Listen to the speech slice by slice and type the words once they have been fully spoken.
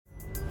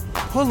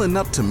Pulling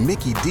up to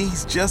Mickey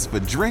D's just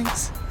for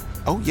drinks?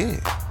 Oh yeah,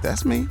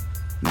 that's me.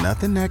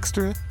 Nothing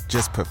extra,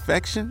 just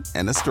perfection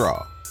and a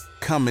straw.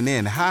 Coming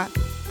in hot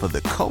for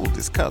the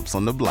coldest cups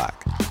on the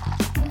block.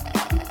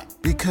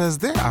 Because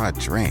there are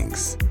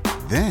drinks.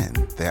 Then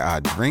there are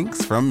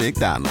drinks from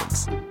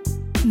McDonald's.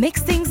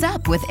 Mix things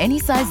up with any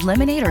size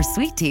lemonade or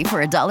sweet tea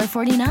for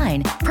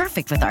 $1.49.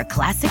 Perfect with our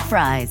classic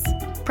fries.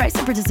 Price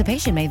and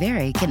participation may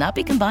vary. Cannot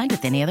be combined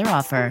with any other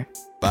offer.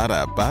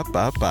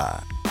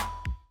 Ba-da-ba-ba-ba.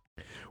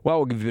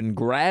 Well, we've been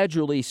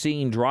gradually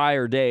seeing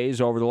drier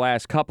days over the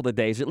last couple of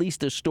days, at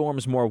least as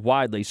storms more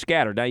widely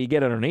scattered. Now, you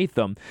get underneath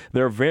them,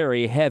 they're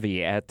very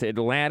heavy. At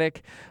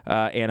Atlantic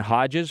and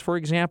Hodges, for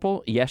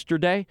example,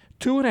 yesterday,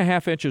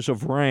 2.5 inches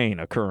of rain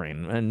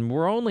occurring. And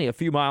we're only a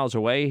few miles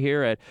away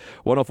here at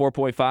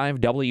 104.5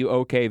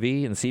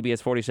 WOKV and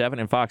CBS 47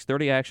 and Fox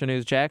 30 Action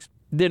News Jacks.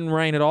 Didn't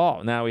rain at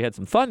all. Now, we had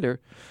some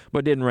thunder,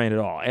 but didn't rain at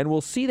all. And we'll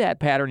see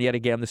that pattern yet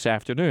again this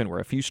afternoon, where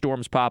a few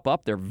storms pop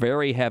up. They're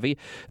very heavy.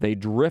 They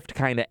drift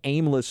kind of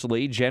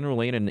aimlessly,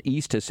 generally in an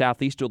east to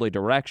southeasterly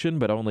direction,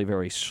 but only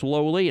very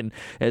slowly. And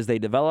as they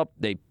develop,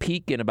 they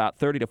peak in about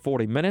 30 to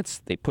 40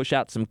 minutes. They push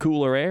out some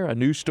cooler air. A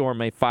new storm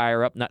may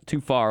fire up not too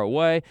far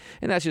away.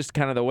 And that's just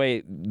kind of the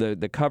way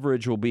the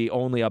coverage will be,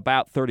 only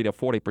about 30 to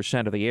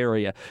 40% of the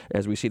area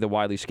as we see the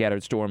widely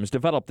scattered storms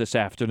develop this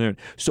afternoon.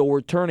 So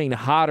we're turning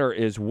hotter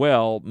as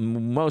well.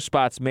 Most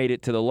spots made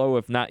it to the low,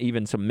 if not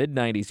even some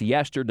mid-90s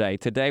yesterday.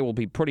 Today will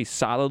be pretty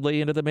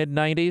solidly into the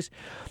mid-90s.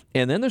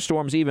 And then the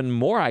storm's even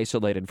more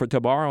isolated for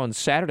tomorrow and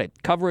Saturday.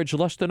 Coverage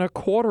less than a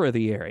quarter of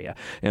the area.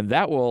 And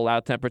that will allow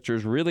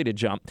temperatures really to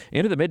jump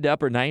into the mid to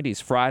upper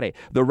 90s Friday.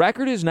 The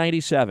record is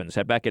 97,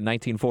 set back in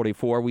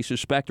 1944. We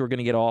suspect we're going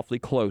to get awfully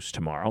close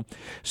tomorrow.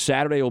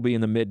 Saturday will be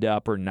in the mid to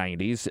upper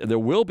 90s. There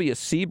will be a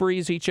sea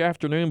breeze each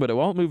afternoon, but it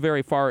won't move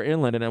very far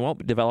inland, and it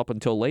won't develop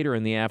until later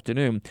in the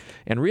afternoon.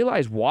 And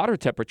realize water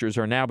temperatures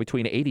are now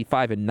between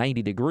 85 and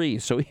 90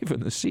 degrees, so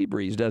even the sea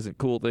breeze doesn't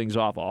cool things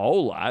off a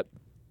whole lot.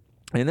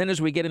 And then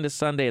as we get into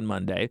Sunday and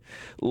Monday,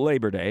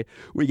 Labor Day,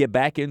 we get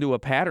back into a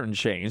pattern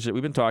change that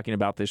we've been talking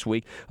about this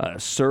week. A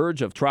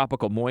surge of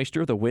tropical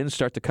moisture. The winds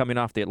start to come in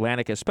off the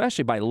Atlantic,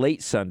 especially by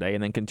late Sunday,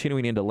 and then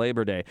continuing into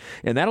Labor Day.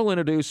 And that'll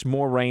introduce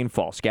more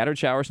rainfall. Scattered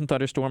showers and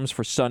thunderstorms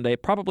for Sunday.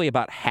 Probably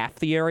about half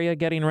the area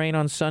getting rain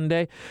on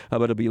Sunday,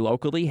 but it'll be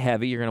locally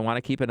heavy. You're going to want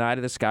to keep an eye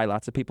to the sky.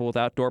 Lots of people with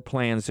outdoor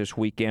plans this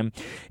weekend.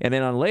 And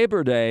then on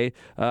Labor Day,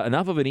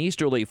 enough of an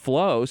easterly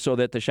flow so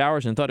that the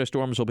showers and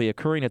thunderstorms will be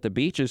occurring at the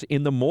beaches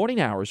in the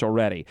morning hours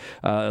already.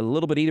 A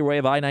little bit either way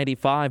of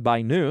I-95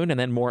 by noon, and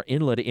then more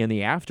inland in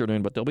the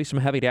afternoon, but there'll be some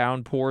heavy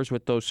downpours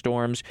with those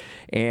storms.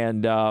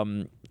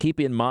 And keep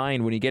in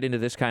mind, when you get into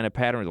this kind of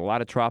pattern with a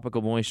lot of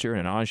tropical moisture and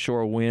an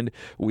onshore wind,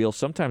 we'll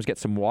sometimes get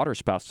some water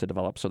spouts to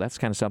develop, so that's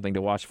kind of something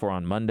to watch for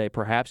on Monday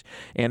perhaps.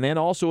 And then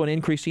also an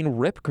increasing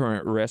rip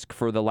current risk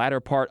for the latter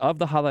part of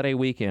the holiday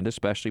weekend,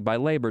 especially by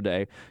Labor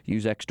Day.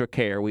 Use extra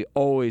care. We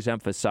always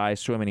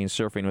emphasize swimming and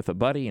surfing with a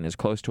buddy and as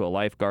close to a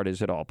lifeguard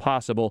as at all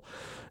possible.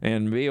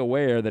 And be aware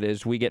that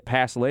as we get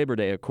past Labor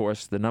Day, of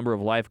course, the number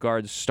of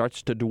lifeguards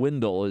starts to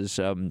dwindle as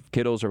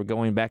kiddos are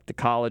going back to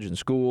college and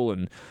school,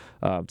 and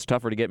it's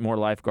tougher to get more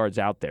lifeguards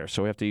out there,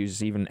 so we have to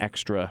use even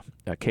extra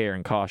care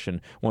and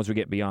caution once we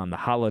get beyond the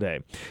holiday.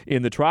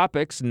 In the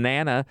tropics,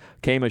 Nana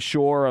came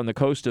ashore on the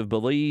coast of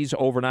Belize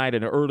overnight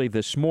and early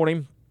this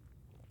morning.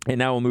 And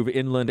now we'll move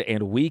inland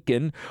and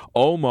weaken.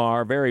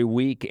 OMAR, very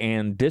weak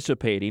and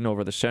dissipating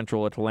over the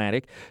central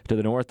Atlantic to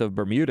the north of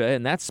Bermuda.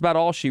 And that's about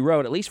all she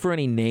wrote, at least for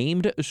any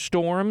named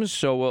storms.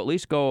 So we'll at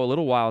least go a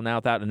little while now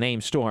without a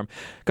named storm.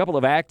 A couple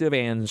of active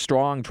and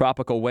strong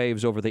tropical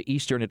waves over the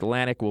eastern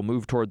Atlantic will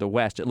move toward the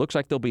west. It looks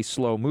like they'll be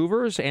slow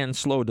movers and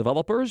slow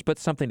developers, but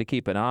something to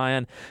keep an eye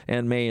on,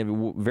 and may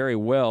very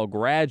well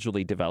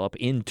gradually develop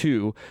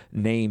into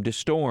named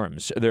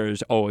storms.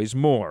 There's always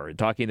more.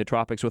 Talking the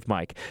Tropics with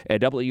Mike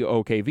at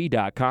WOKV.com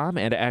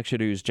and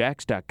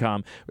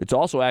ActionNewsJax.com. It's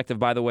also active,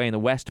 by the way, in the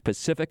West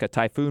Pacific. A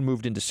typhoon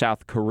moved into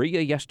South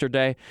Korea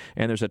yesterday,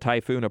 and there's a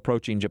typhoon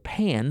approaching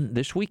Japan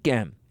this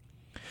weekend.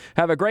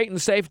 Have a great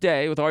and safe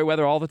day with all your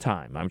weather all the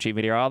time. I'm Chief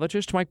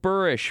Meteorologist Mike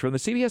Burrish from the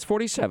CBS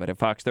 47 at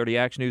Fox 30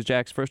 Action News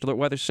Jax First Alert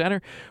Weather Center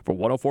for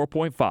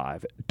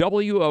 104.5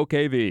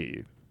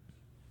 WOKV.